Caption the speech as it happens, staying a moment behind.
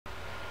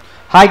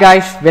Hi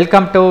guys,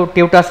 welcome to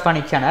Tutors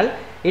Funny channel.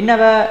 In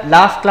our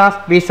last class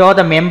we saw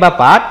the member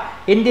part.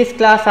 In this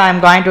class I am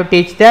going to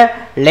teach the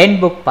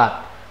lend book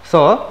part.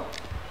 So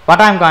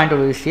what I am going to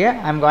do is here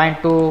I am going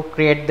to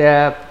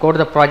go to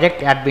the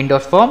project at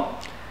Windows Form.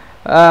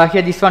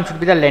 Here this one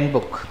should be the lend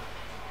book.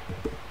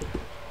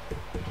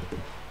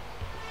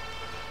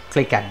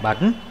 Click add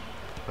button.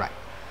 Right,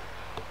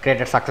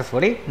 created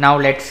successfully. Now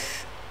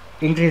let's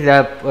increase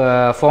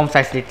the form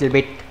size little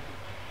bit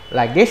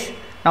like this.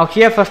 Now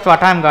here first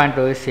what I am going to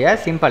do is here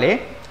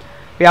simply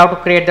we have to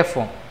create the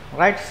form,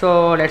 right?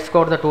 So let's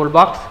go to the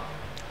toolbox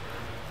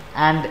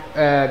and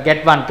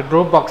get one to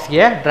group box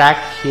here, drag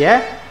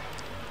here.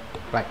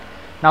 Right,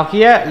 now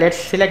here let's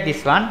select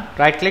this one,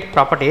 right click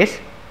properties.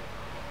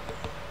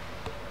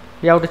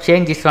 We have to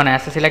change this one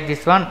as select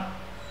this one,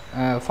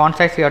 font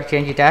size we have to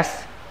change it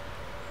as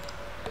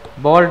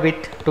bold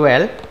width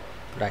 12.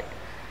 Right,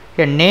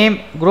 here name,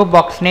 group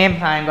box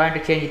name I am going to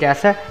change it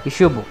as a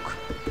issue book.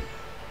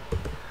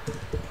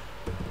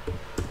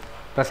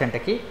 Press enter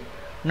key.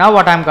 Now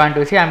what I am going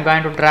to see, I am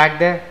going to drag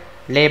the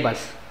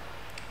labels.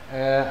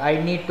 I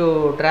need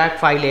to drag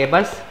 5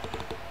 labels.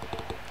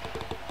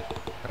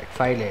 Right,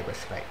 5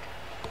 labels, right.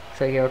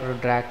 So you have to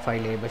drag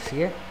 5 labels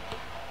here.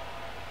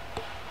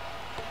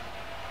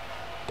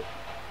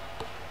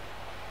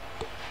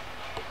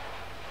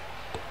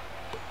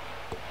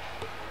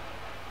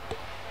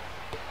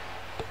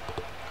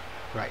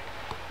 Right.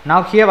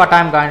 Now here what I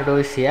am going to do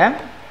is here.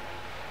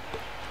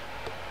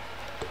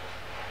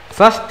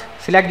 First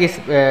select this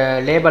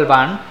label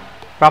one,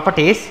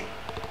 properties.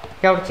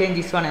 You have to change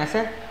this one as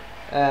a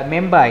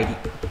member ID.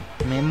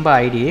 Member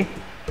ID.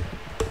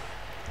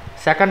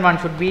 Second one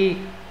should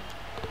be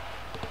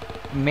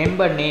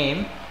member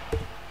name.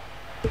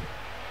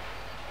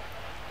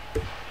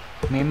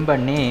 Member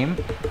name.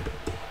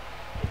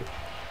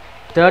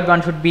 Third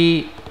one should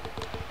be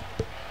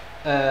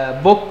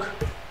book.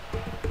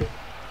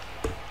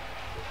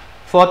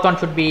 Fourth one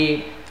should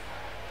be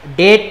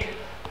date.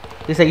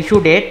 This is a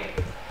issue date.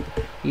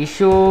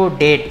 Issue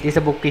date, this is a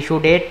book issue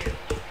date.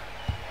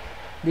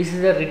 This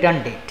is a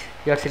return date.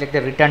 You have to select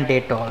the return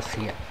date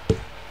also here.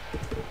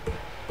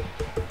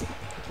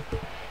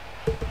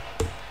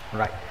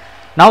 Right,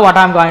 now what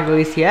I am going to do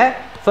is here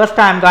first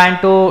I am going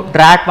to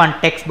drag one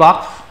text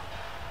box.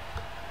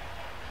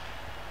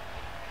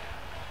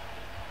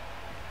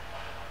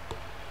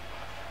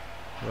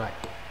 Right,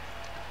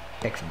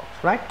 text box,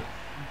 right.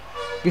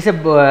 This is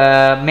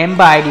a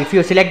member ID. If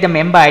you select the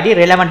member ID,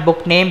 relevant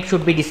book name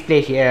should be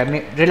displayed here.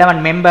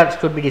 Relevant member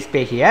should be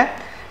displayed here.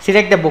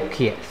 Select the book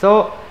here.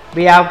 So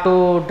we have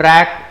to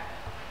drag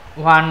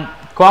one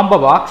combo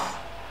box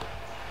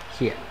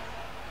here,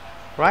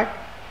 right?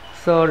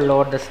 So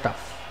load the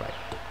stuff. Right.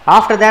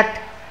 After that,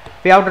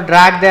 we have to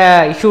drag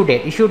the issue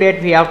date. Issue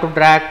date we have to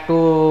drag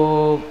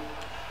to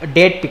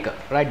date picker,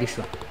 right? This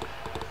one,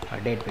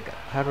 date picker.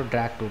 I have to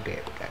drag to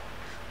date. Right.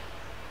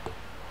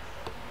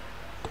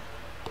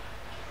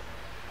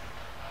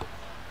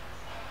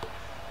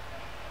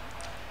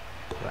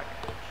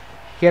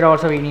 Here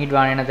also we need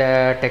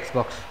another text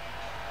box.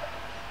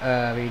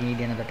 We need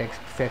another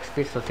text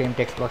field. So same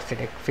text box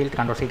text field.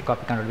 Control C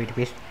copy. Control V to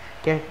paste.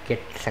 Here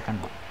get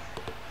second one.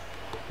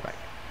 Right.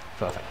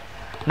 Perfect.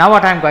 Now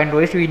what I am going to do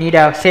is we need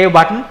a save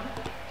button.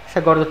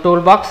 So go to the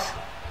toolbox.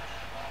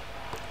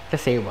 The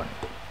save button.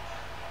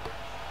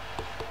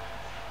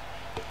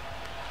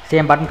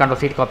 Same button. Control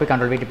C copy.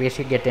 Control V to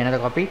paste. Get another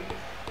copy.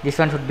 This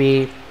one should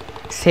be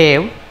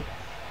save.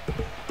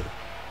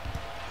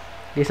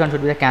 This one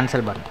should be the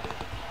cancel button.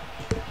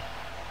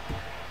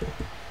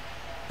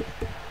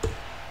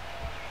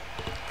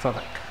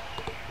 Perfect.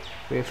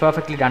 We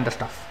perfectly done the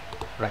stuff.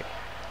 Right.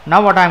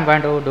 Now what I am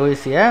going to do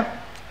is here.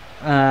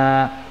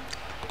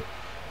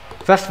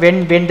 First,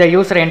 when the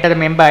user enter the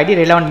member ID,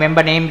 relevant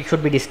member name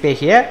should be displayed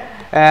here.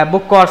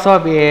 Book also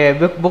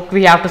book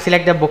we have to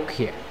select the book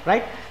here.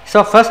 Right.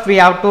 So first we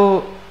have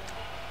to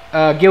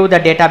give the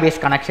database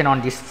connection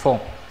on this form.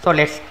 So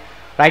let's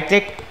right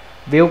click,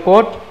 view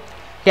code.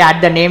 Here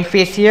add the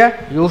namespace here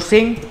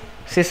using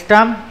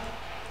system.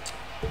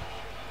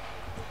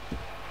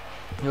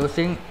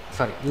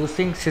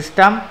 Using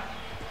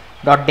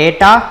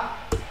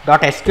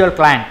system.data.sql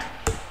client.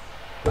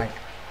 Right,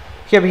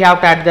 here we have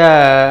to add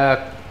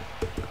the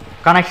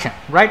connection,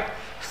 right?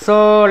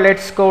 So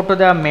let's go to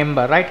the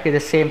member, right? Here the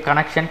same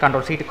connection,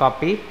 Control C to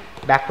copy,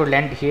 back to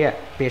lend here,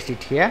 paste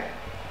it here.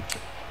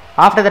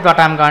 After that what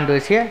I am going to do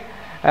is here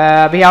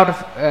we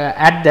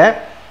have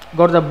to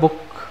go to the book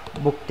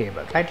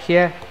table, right?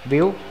 Here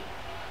view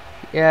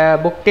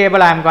book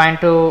table. I am going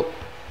to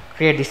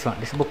create this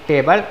book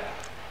table.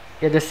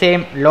 The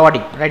same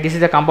loading, right? This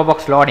is the combo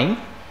box loading.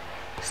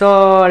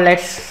 So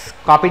let's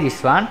copy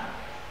this one.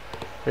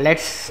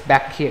 Let's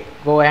back here,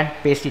 go and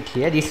paste it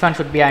here. This one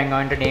should be, I'm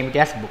going to name it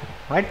as book,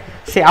 right?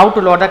 Say how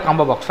to load the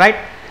combo box, right?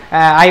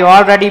 I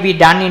already be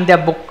done in the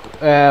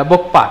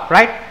book part,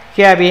 right?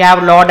 Here we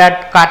have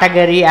loaded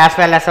category as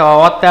well as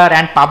author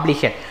and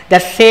publisher. The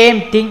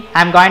same thing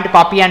I'm going to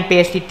copy and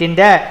paste it in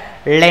the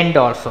lend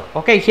also.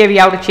 Okay, here we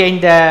have to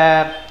change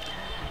the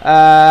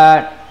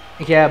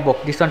here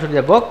book, this one should be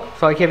the book.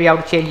 So here we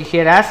have to change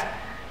here as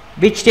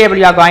which table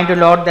you are going to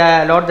load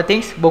the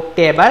things, book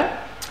table.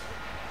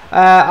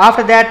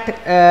 After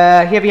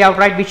that, here we have to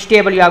write which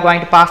table you are going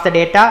to pass the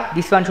data.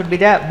 This one should be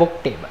the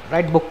book table,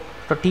 right? Book,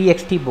 so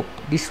txt book.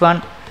 This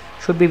one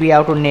should be, we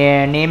have to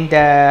name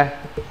the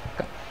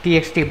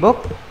txt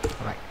book,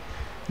 right?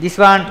 This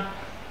one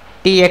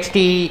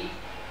txt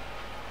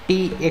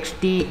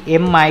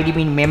mid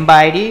mean member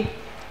id,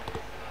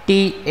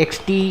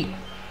 txt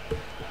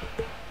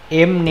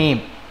m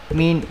name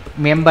mean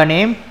member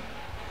name.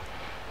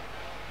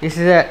 This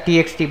is a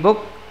txt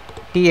book.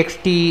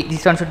 Txt,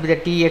 this one should be the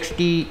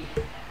txt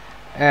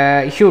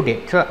issue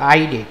date, so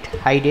I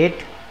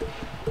date.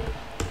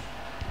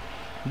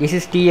 This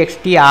is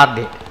txt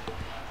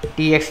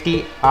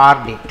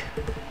r date,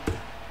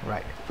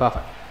 right?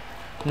 Perfect.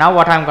 Now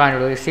what I am going to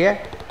do is here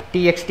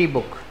txt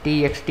book,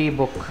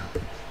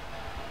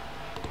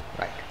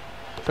 right?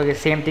 So the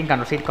same thing,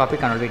 Ctrl C copy,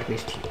 Ctrl V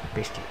paste here,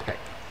 right?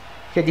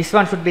 So this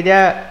one should be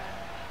the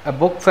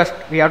book. First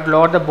we have to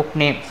load the book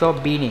name, so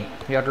b name,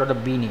 we have to load the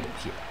b name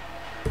here,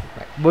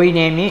 right? Boy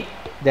name,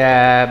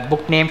 the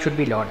book name should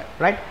be loaded,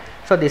 right?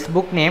 So this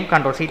book name,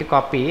 Ctrl C to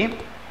copy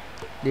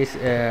this,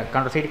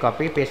 Ctrl C to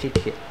copy, paste it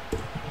here,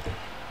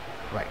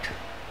 right?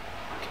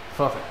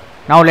 Perfect.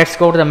 Now let's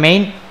go to the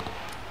main.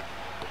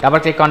 Double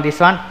click on this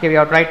one. Here we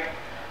have to write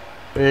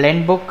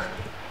lend book,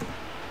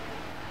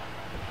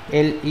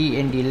 lend,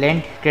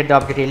 lend, create the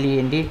object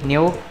lend,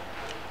 new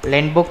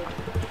lend book.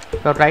 You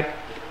have to write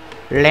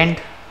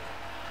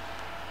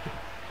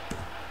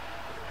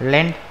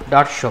lend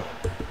dot show,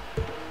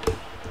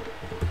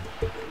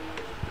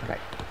 right?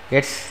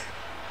 Let's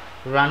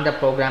run the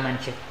program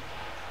and check.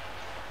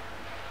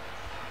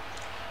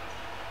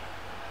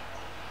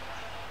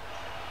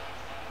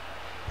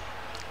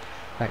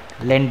 Right,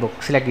 lend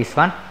book, select this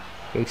one,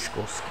 it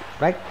goes,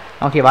 right?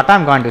 Okay, what I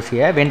am going to see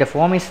here, when the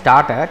form is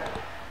started,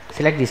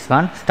 select this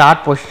one,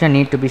 start position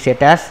need to be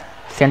set as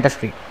center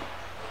screen.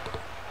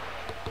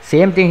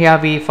 Same thing here,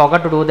 we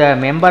forgot to do the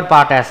member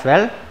part as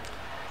well.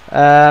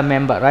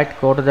 Member, right?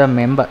 Go to the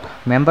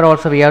member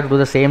also we have to do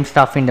the same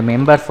stuff in the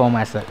member form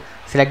as well.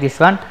 Select this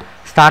one,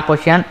 start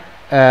position,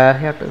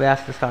 here to,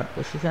 where's the start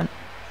position,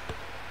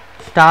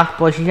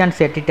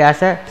 set it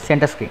as a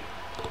center screen,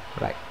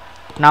 right?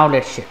 Now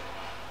let's check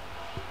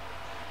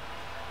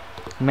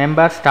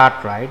member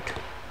start, right?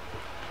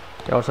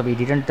 Also we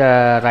didn't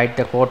write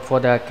the code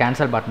for the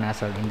cancel button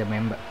as well in the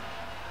member.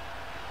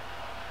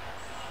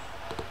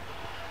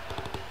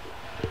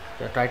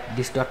 Write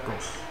this dot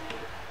close.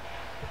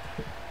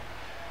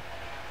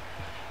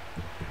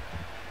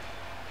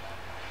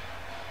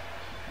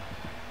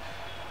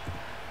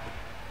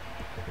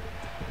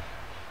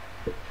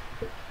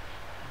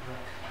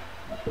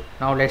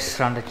 Now let's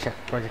run the check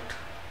project.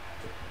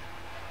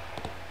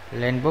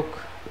 Lend book,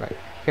 right?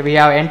 Here we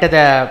have enter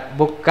the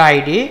book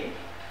ID.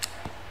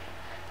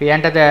 We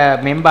enter the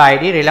member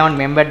ID. Relevant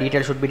member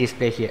detail should be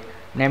displayed here.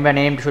 Member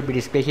name should be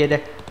displayed here.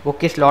 The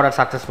book is loaded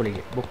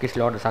successfully.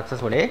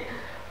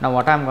 Now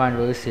what I am going to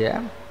do is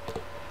here,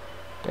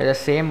 the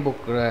same book,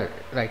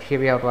 right? Here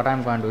we have what I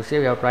am going to do is here,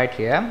 we have to write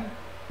here.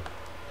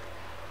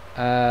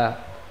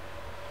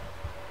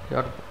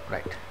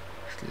 Right.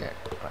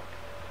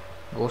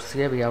 Goes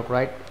here, we have to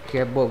write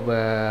here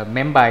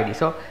member ID.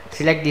 So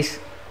select this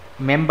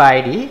member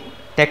ID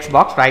text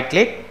box, right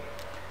click,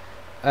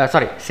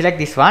 select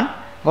this one,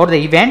 go to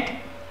the event.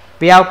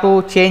 We have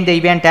to change the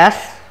event as,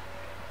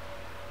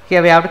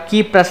 here we have to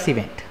key press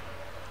event.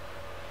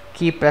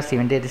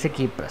 This is a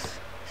key press.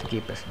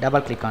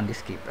 Double click on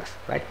this key press,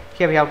 right?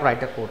 Here we have to write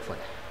the code for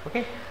that.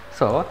 Okay,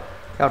 so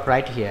we have to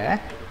write here,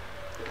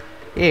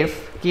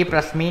 if key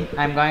press mean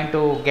I am going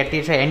to get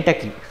this enter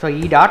key, so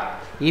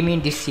e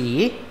mean this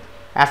C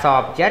as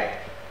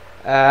object,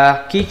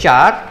 key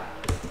char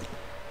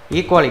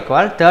equal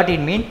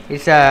 13 mean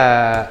it is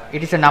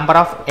a number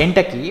of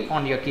enter key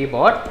on your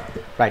keyboard,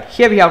 right?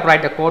 Here we have to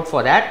write the code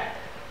for that.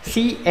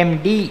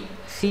 cmd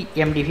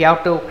we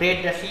have to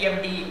create the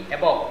cmd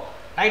above,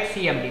 right?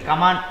 cmd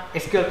command,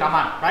 SQL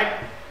command,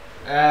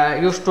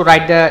 right? Used to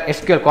write the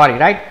SQL query,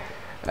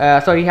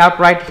 right? So you have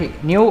to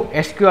write new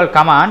SQL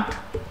command.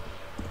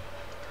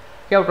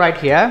 You have to write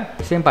here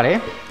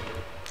simply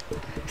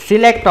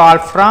select all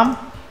from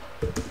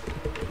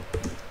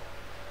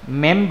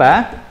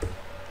member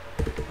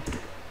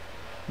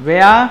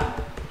where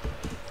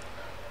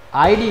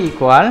id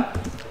equal,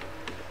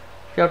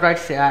 you have to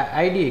write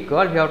id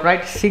equal, you have to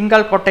write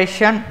single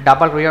quotation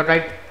double, you have to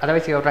write,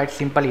 otherwise you have to write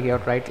simply, you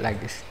have to write like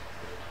this,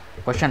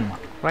 question mark,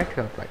 right?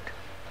 You have to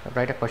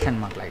write a question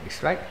mark like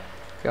this, right?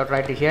 You have to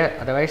write it here,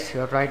 otherwise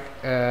you have to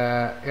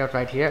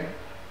write here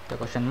the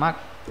question mark,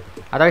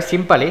 otherwise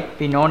simply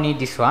we no need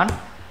this one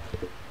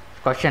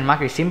question mark.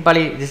 We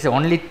simply, this is the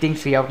only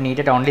things we have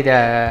needed, only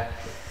the,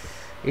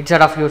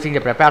 instead of using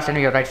the prepare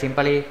statement, you write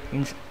simply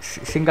in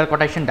single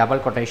quotation double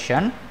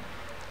quotation,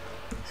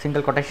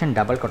 single quotation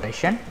double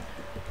quotation,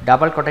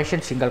 double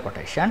quotation single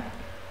quotation,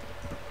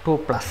 2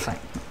 plus sign,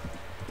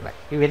 right?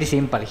 Very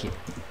simple here.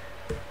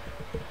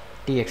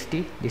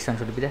 Txt, this one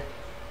should be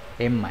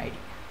the mid,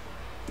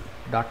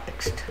 dot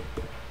text,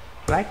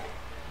 right?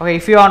 Okay,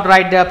 if you want to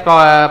write the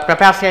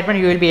prepare statement,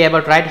 you will be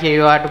able to write here.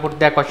 You have to put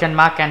the question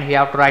mark and you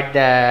have to write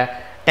the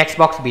text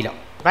box below,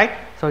 right?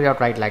 So you have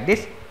to write like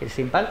this. It's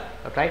simple,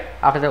 right?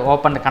 After that,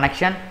 open the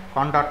connection,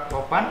 con dot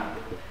open,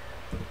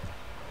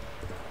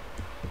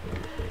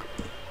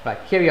 right?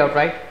 Here you have to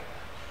write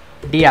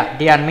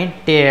dr mean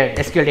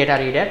SQL data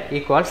reader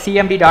equal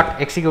cmd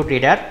dot execute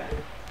reader.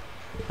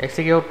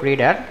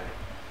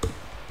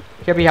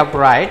 Here we have to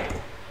write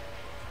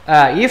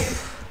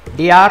if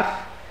dr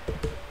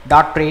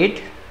dot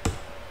read,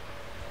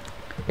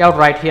 you have to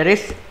write here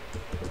is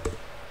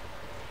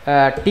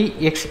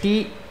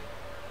txt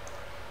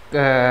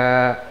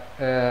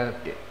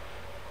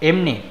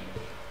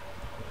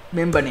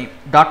member name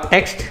dot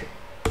text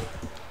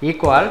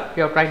equal,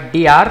 you have to write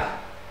dr,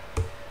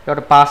 you have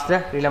to pass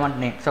the relevant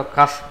name. So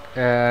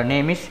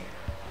name is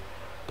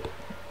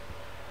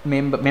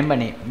member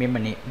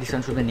name. This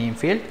one should be name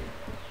field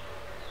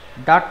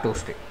dot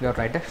toString. You have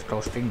to write the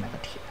toString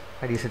method here.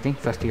 That is the thing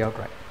first you have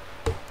to write.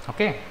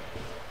 Okay.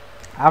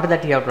 After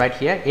that you have to write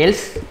here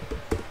else. You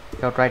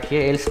have to write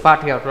here else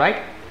part. You have to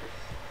write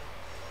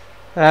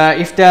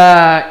if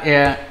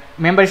the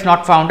member is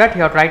not founded,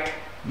 you have to write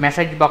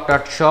message box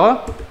dot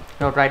show.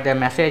 You have to write the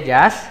message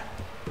as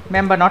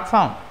member not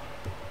found.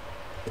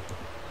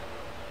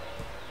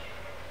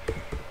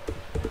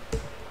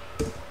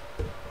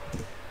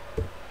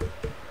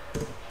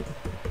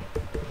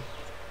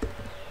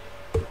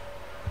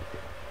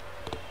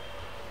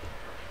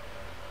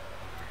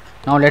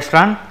 Now let's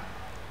run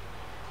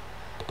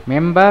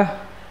member,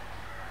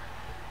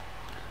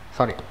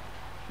 sorry,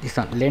 this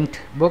one length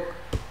book,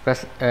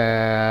 press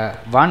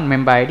 1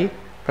 member id,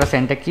 press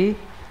enter key.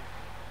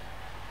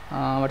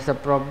 What's the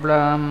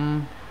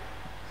problem?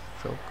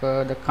 So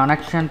the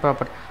connection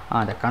property,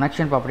 the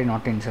connection property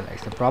not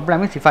initialized. The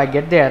problem is if I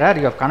get the error,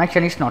 your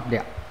connection is not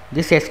there.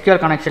 This SQL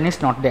connection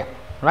is not there,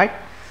 right?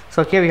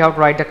 So here we have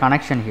to write the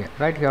connection here,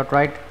 right? You have to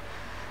write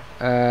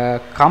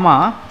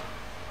comma,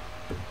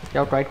 you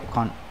have to write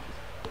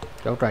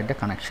you have to write the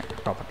connection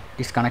property.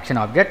 This connection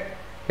object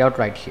you have to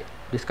write here.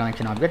 This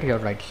connection object you have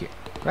to write here,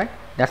 right?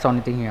 That's the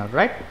only thing you have to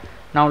write.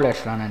 Now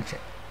let's run and check.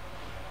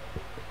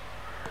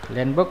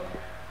 Len book,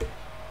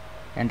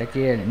 enter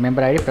key,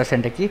 member ID, press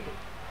enter key.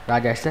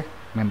 Raja is the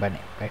member name,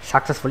 right?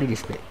 Successfully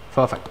displayed.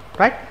 Perfect,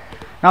 right?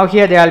 Now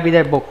here there will be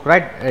the book,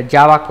 right?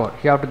 Java code.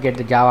 You have to get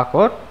the Java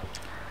code,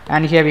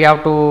 and here we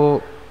have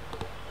to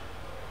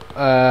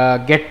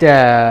get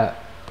the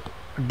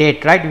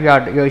date, right?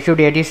 Your issue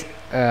date is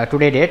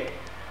today date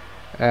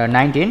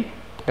 19.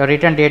 The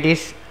return date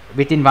is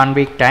within 1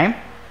 week time,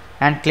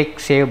 and click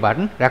save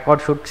button.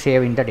 Record should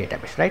save in the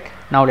database, right?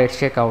 Now let's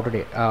check how to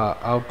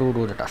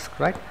do the task,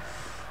 right?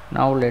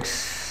 Now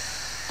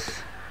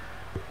let's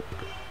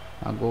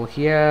go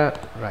here,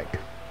 right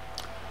here.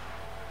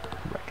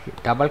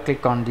 Double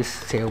click on this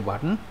save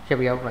button. Here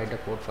we have to write the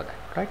code for that,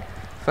 right?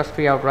 First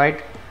we have to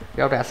write,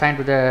 we have to assign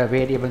to the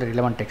variable the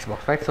relevant text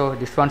box, right? So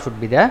this one should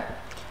be the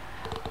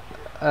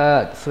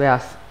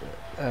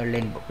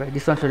len book, right?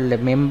 This one should be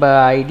member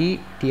id,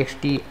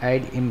 txt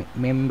id,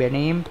 member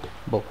name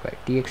book, right?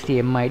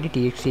 txt mid,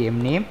 txt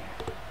mname,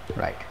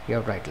 right? You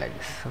have to write like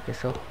this. Okay,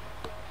 so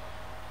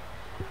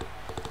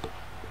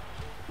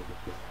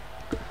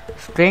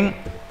string,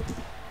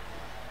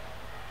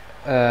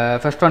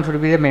 first one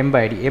should be the member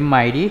id,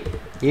 mid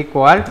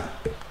equal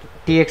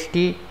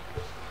txt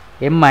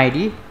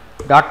mid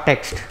dot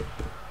text.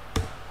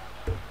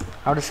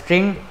 Out of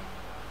string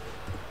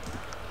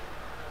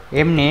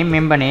mname,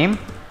 member name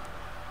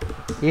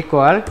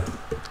equal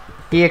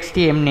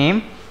txt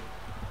mname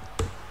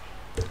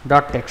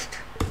dot text.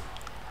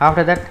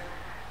 After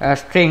that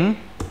string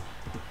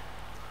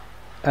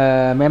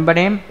member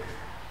name.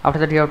 After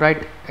that you have to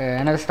write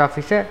another stuff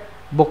is a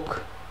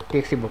book,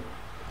 txt book.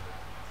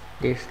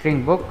 The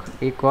string book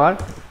equal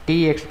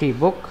txt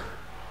book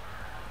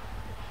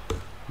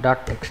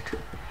dot text.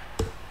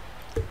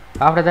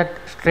 After that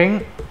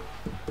string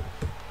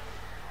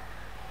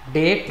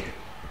date,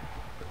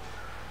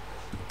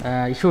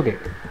 issue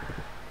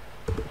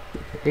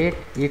date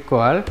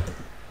equal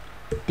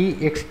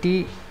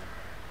txt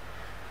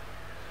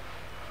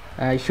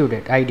issue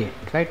date,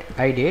 idate, right?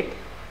 Idate.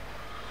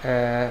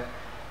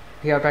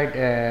 You have to write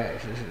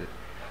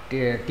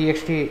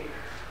txt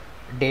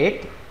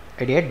date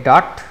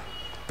dot,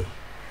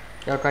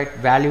 you have to write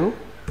value,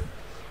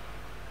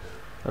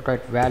 you have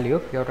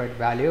to write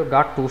value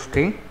dot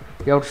toString.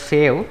 You have to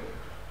save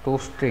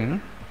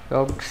toString. You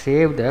have to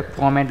save the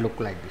format look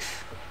like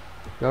this.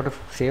 You have to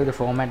save the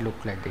format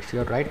look like this. You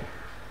have to write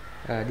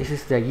this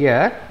is the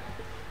year,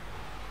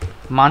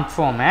 month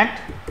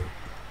format,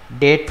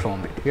 date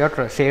format. You have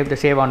to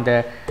save on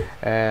the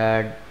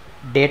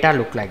data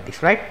look like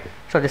this, right?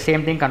 So the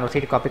same thing, Control C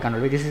to copy,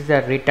 Control V. This is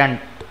the return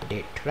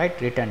date, right?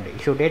 Return date,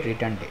 issue date,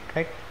 return date,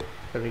 right?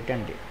 So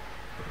return date,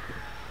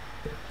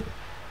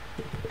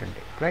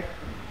 right?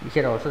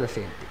 Here also the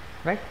same thing,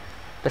 right?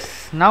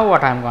 Now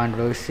what I am going to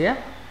do is here,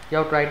 you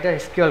have to write the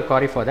SQL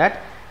query for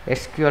that.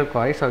 SQL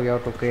query, so you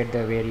have to create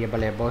the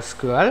variable above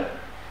SQL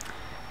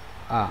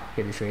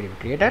here this variable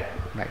created.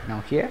 Right,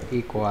 now here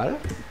equal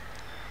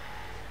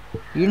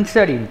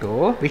insert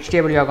into which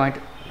table you are going to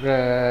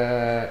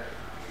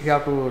you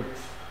have to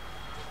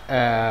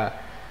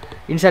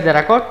insert the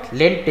record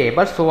length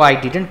table. So I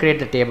didn't create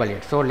the table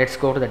yet, so let's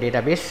go to the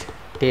database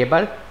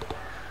table.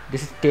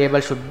 This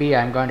table should be,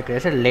 I am going to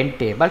create a length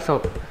table.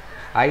 So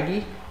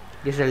id,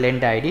 this is a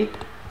length id,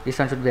 this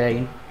one should be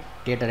a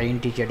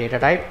integer data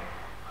type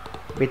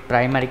with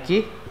primary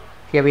key.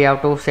 Here we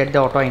have to set the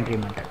auto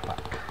incremented part.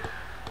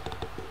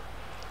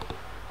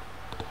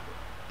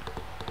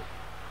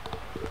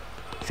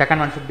 Second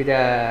one should be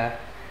the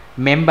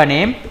member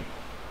name,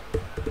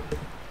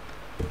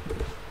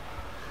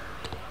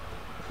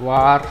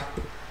 varchar.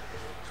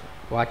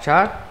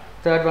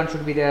 Third one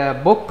should be the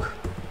book.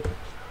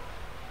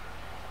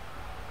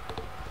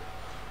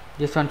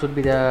 This one should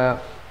be the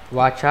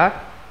varchar.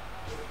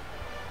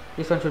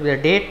 This one should be the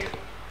date.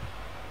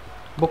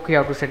 Book you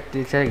have to set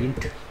this as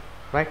int,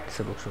 right?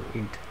 So book should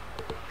int.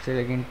 So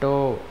like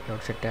into you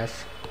have set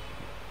as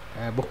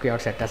book you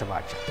have set as a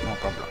varchar, no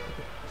problem,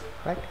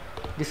 right?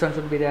 This one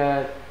should be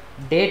the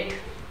date,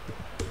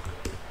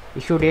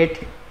 issue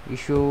date.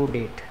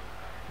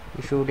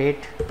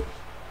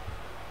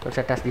 So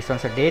set as this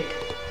one's a date.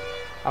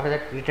 After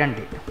that, return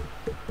date.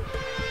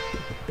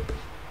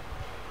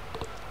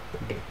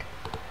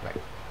 Right.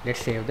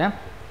 Let's save them.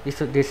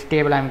 This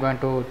table I am going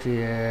to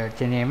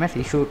change name as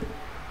issue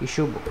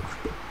book.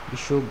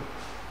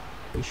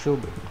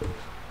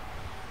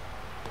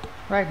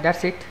 Right.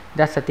 That's it.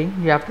 That's the thing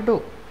you have to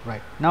do.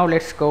 Right. Now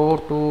let's go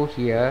to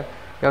here.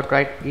 You have to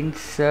write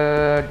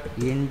insert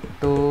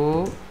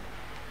into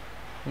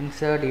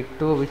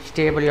which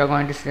table you are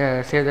going to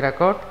save the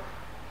record.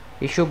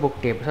 Issue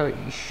book table. So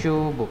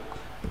issue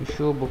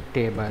book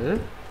table.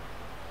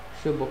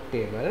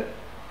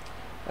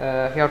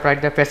 You have to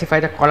write specify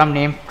the column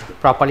name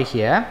properly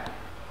here.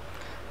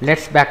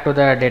 Let's back to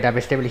the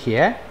database table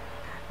here.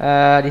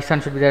 This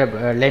one should be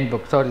the length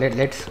book. So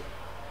let's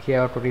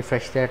here to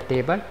refresh the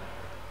table.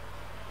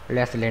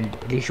 Let's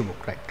length issue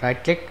book.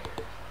 Right click.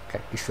 Okay,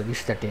 this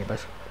is the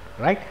tables,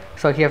 right?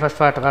 So here first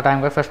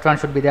one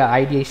should be the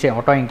ID is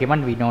auto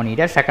increment, we don't need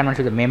it. Second one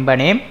should be the member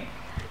name.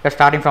 We're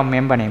starting from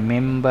member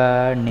name,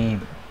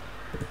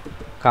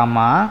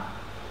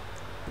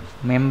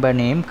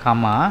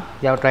 comma,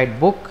 you have to write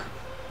book,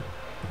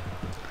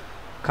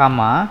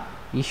 comma,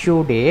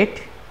 issue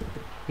date,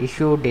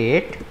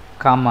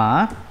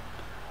 comma,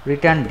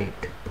 return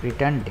date. You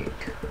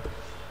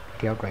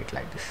have to write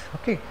like this.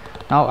 Okay.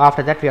 Now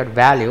after that we have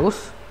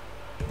values.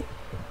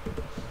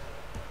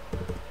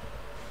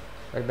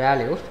 You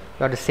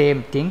have the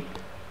same thing.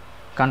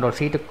 Control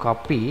C to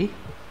copy,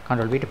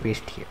 Control V to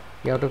paste here.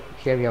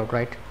 Here we have to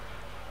write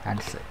and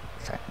sign,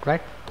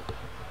 right?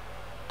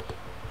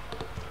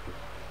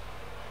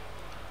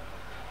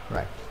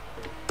 Right.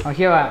 Now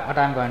here what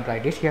I am going to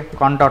write is here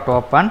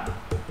con.open.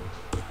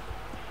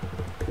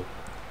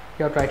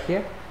 You have to write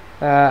here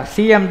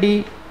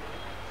cmd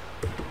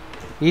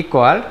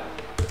equal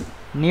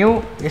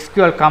new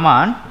SQL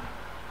command.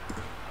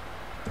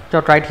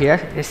 So write here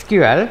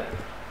SQL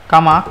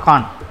comma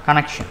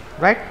connection,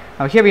 right?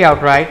 Now here we have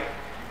to write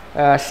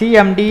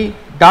cmd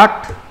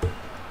dot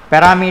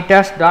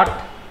parameters dot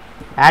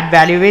add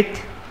value with.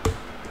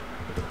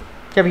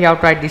 Here we have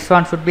to write this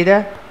one should be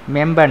the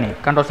member name.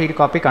 Control C to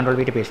copy, Control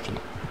V to paste here.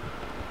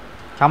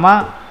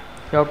 Comma,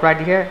 you have to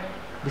write here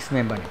this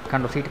member name.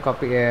 Control C to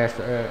copy.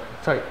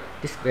 Sorry,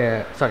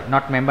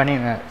 not member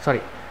name.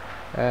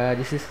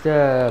 This is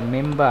the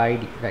member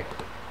ID, right?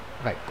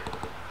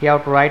 You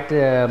have to write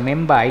the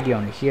member ID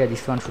only. Here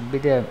this one should be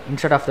the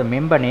instead of the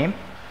member name.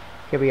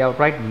 Here we have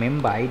to write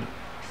member ID.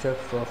 So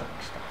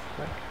perfect stuff,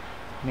 right?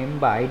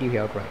 Member ID we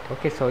have to write.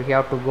 Okay, so you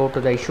have to go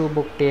to the issue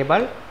book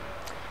table,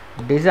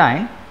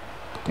 design.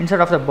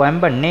 Instead of the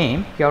member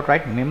name, you have to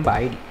write member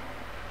ID.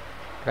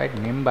 Right?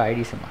 Member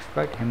ID is a must.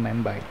 Right?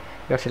 Member ID.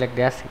 You have to select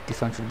this.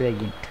 This one should be a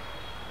int.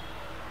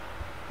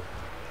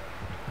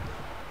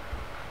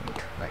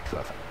 Right?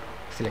 Perfect.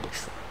 Select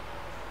this one.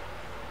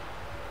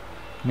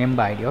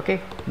 Member ID. Okay.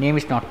 Name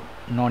is not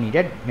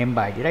needed.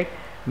 Member ID. Right?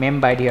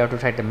 Member ID. You have to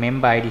write the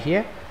member ID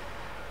here.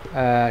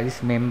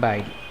 This member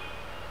ID.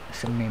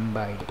 So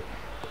member ID.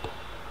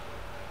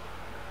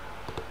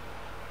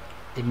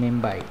 The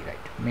member ID.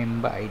 Right?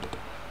 Member ID.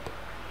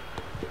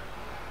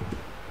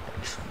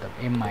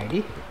 The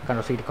MID,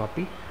 Control C to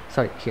copy.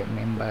 Sorry, here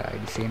member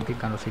ID, same thing.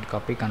 Control C to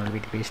copy, Control V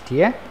to paste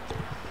here.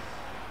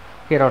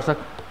 Here also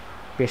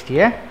paste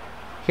here.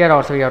 Here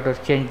also we have to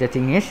change the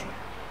thing is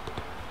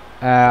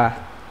we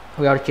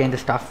have to change the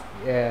stuff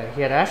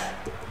here as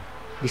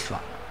this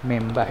one,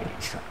 member ID.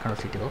 This one, Control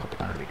C to copy,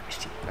 Control V to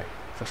paste here. Right,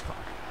 first one.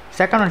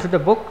 Second one should the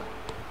book.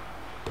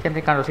 Same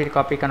thing, Control C to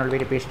copy, Control V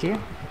to paste here.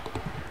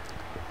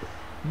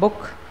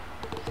 Book,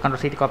 Control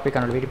C to copy,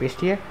 Control V to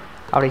paste here.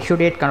 Our issue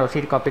date, Control C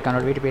to copy,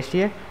 Control V to paste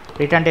here.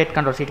 Return date,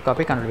 Control C to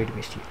copy, Control V to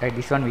paste here. Right,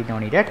 this one we don't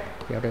need it.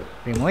 We have to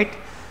remove it.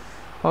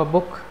 Or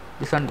book,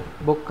 this one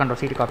book, Control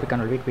C to copy,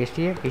 Control V to paste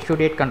here. Issue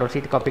date, Control C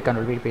to copy,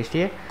 Control V to paste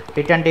here.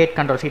 Return date,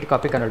 Control C to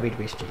copy, Control V to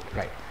paste here.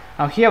 Right.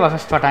 Now here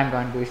was what I am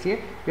going to do is here.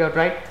 We have to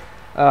write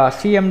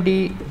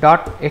cmd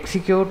dot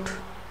execute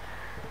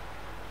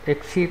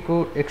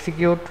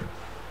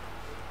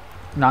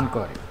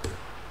non-query,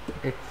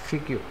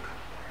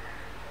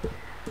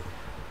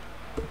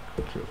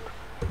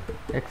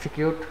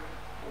 execute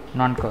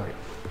non-query.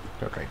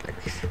 So write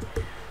like this,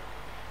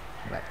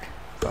 right?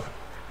 So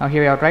now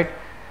here we have write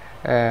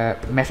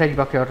message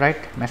box. You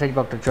write message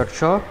box to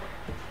show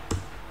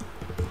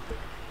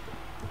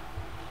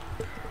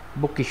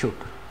book issued,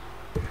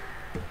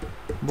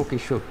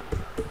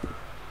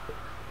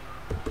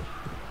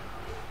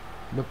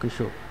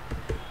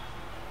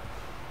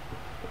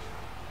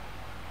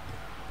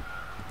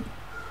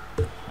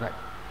 right?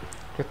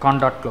 Okay, con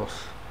dot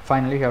close.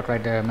 Finally you have to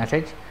write the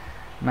message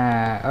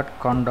at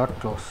con dot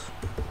close,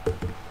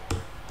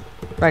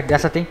 right?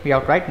 That's the thing we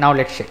have to write. Now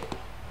let's check.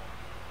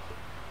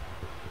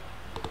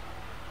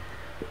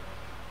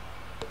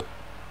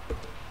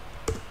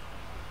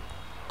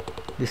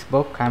 This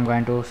book I am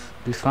going to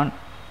this one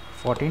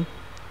 14,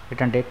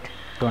 return date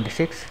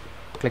 26,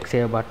 click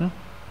save button.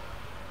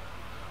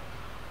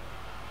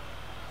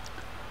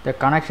 The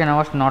connection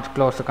was not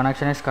closed, the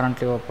connection is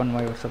currently open.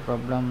 Why was the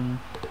problem?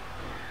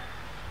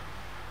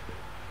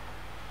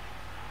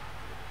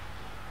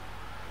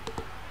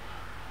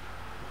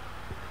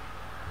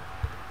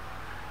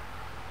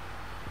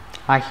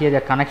 Here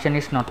the connection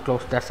is not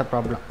closed, that's the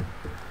problem.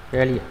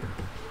 Earlier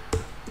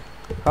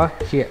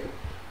here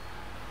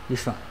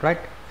this one, right?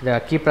 The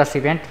key press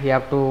event, we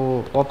have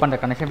to open the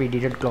connection, we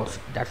didn't close,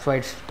 that's why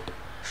it's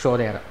show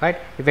the error, right?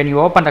 When you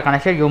open the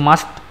connection you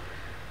must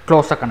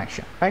close the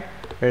connection, right?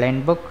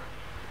 Line book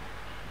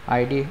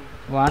id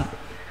 1,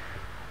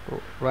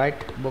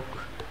 right? Book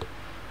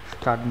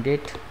starting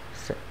date,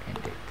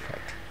 end date,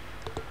 right?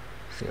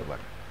 Save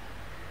button.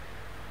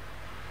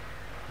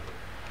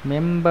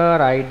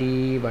 Member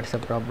id, what's the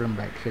problem?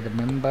 Right here the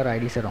member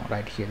id is wrong,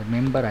 right here the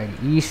member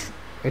id is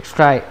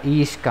extra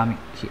e is coming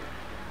here,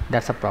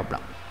 that's a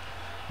problem.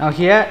 Now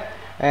here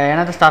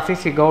another stuff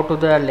is we go to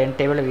the length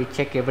table, we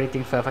check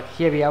everything perfect.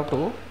 Here we have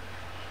to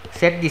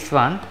set this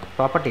one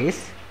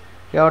properties.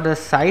 Here the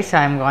size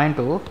I am going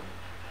to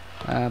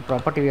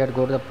property, we have to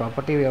go to the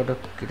property, we have to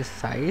get a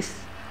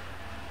size,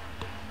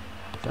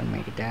 so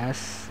make it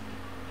as,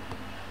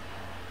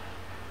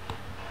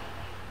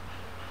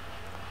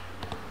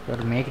 you have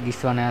to make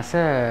this one as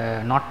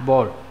a not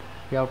bold,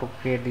 you have to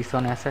create this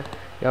one as a,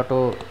 you have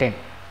to 10,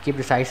 keep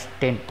the size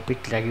 10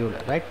 with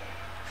regular, right?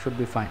 Should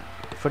be fine.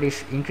 If it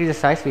is increase the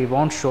size, we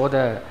won't show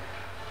the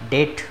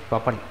date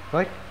properly,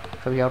 right?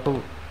 So we have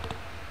to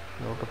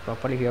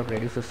properly, we have to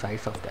reduce the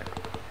size of that.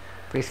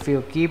 If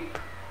you keep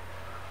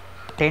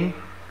 10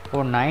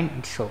 or 9,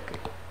 it's okay.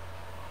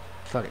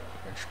 Sorry,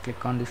 let's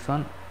click on this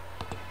one.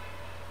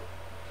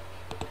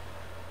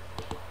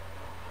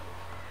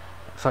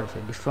 Sorry,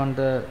 this one,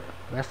 the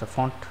where's the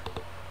font?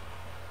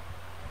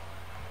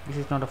 This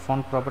is not a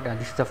font property, and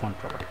this is the font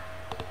property.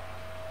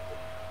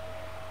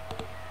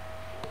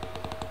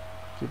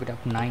 Keep it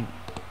up 9,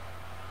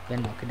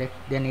 then okay,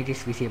 then it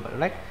is visible,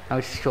 right? Now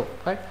it's show,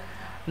 right?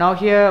 Now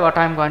here what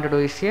I am going to do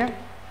is here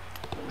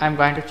I am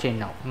going to change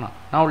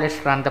now let's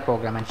run the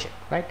program and check,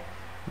 right?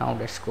 Now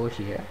let's go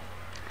here.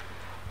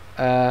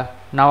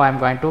 Now I am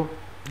going to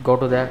go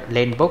to the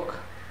lane book,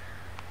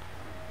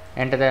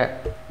 enter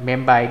the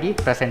member id,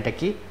 press enter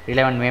key,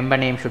 relevant member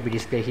name should be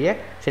displayed here,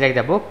 select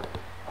the book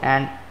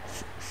and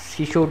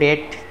issue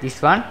date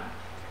this one,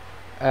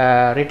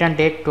 return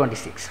date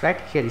 26, right?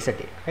 Here is a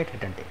date, right?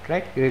 Return date,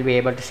 right? You will be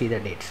able to see the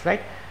dates,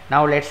 right?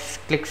 Now let's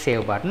click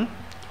save button,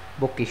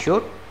 book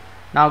issued.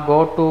 Now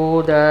go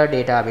to the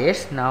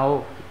database,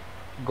 now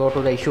go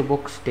to the issue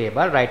books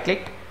table, right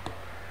click,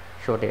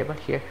 show table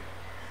here.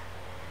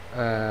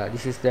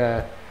 This is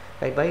the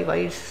why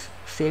is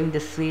saving the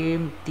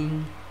same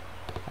thing?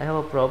 I have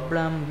a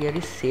problem here,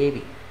 is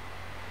saving.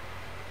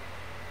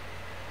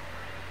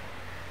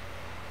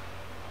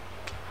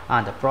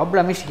 The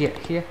problem is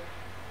here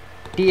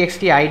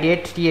txt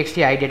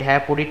idate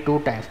have put it 2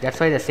 times, that's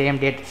why the same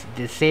date,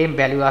 the same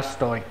value are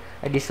storing.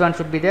 This one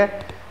should be the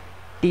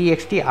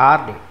txt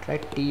r date,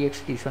 right?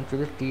 This one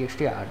should be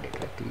txt r date,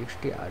 right?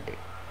 Txt r date.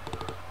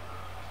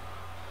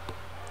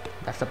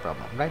 That's the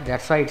problem, right?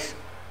 That's why it's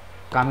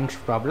coming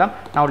problem.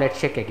 Now let's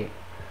check again.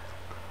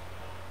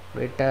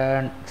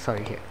 Return,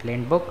 sorry, here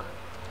lane book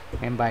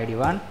member id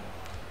 1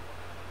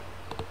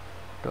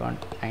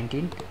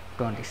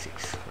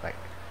 1926, right?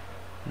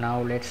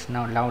 Now let's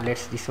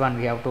this one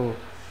we have to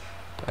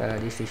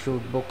this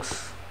issued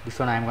books, this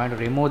one I am going to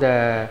remove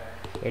the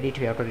edit,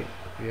 we have to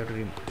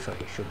remove, sorry,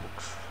 issued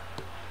books,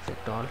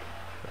 set all,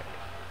 right?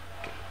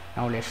 Okay.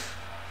 Now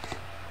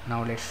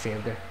let's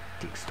save the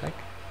things, right?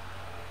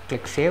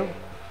 Click save,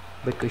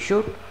 book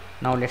issued.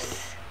 Now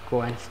let's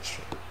go and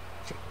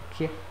check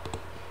here.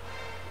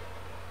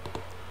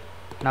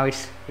 Now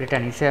it's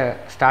written, it's a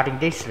starting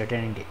date, is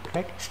returning date,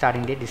 right?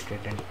 Starting date is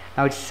returning.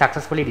 Now it's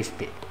successfully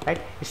displayed, right?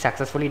 It's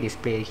successfully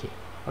displayed here.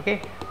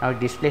 Okay, now it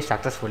displays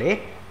successfully.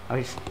 Now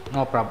it's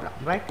no problem,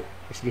 right?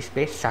 It's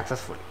displayed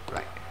successfully,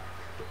 right?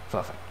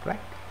 Perfect,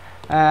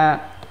 right?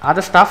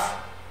 Other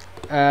stuff,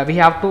 we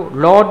have to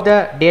load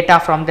the data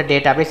from the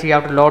database. You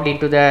have to load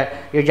into the,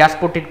 you just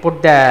put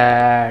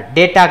the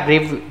data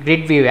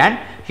grid view, and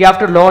you have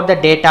to load the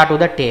data to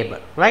the table,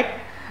 right?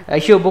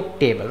 Issue book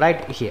table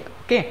right here.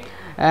 Okay,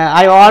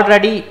 I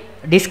already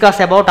discussed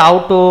about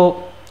how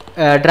to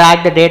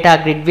drag the data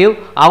grid view,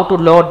 how to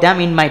load them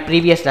in my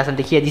previous lesson.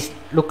 Here this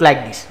look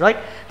like this, right?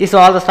 This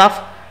all the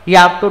stuff you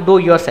have to do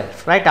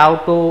yourself, right? How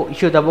to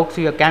issue the books,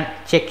 you can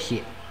check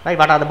here, right?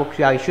 What are the books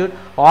you have issued,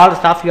 all the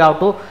stuff you have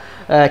to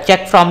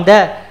check from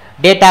the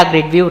data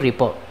grid view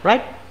report,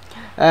 right?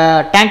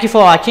 Thank you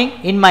for watching.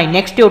 In my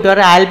next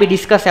tutorial I will be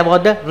discuss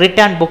about the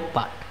return book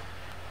part.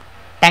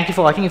 Thank you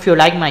for watching. If you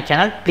like my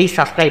channel, please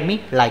subscribe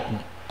me, like me.